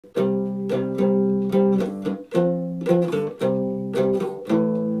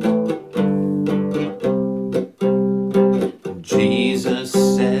Jesus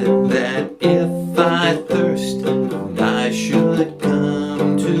said that if I thirst, I should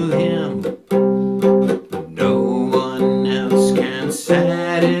come to him. No one else can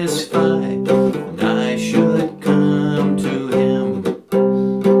satisfy, and I should come to him.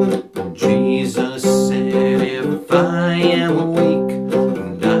 Jesus said if I am weak,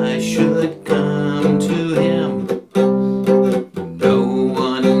 and I should come to him. No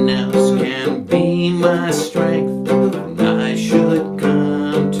one else can be my strength, and I should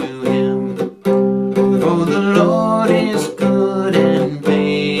come to him. For the Lord is good and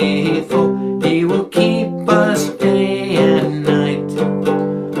faithful, he will keep us day and night.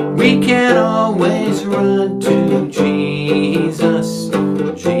 We can always run to Jesus,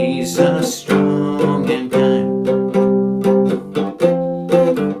 Jesus strong and kind.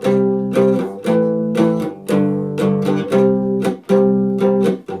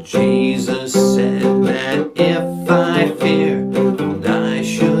 Jesus said that if I fear, I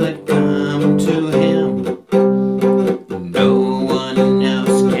should come to him. No one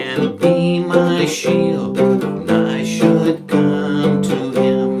else can be my shield, and I should come to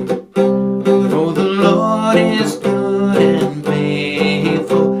him. For the Lord is good and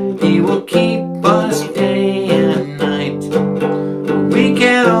faithful, he will keep us day and night. We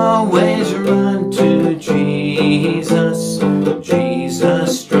can always run to Jesus,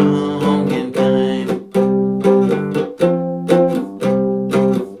 Jesus strong and kind.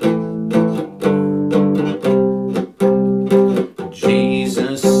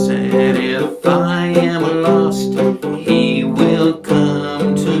 Jesus said if I am lost, he will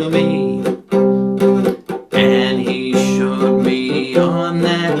come to me. And he showed me on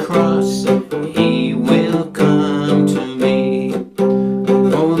that cross, he will come to me.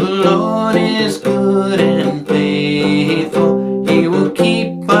 For the Lord is good and faithful,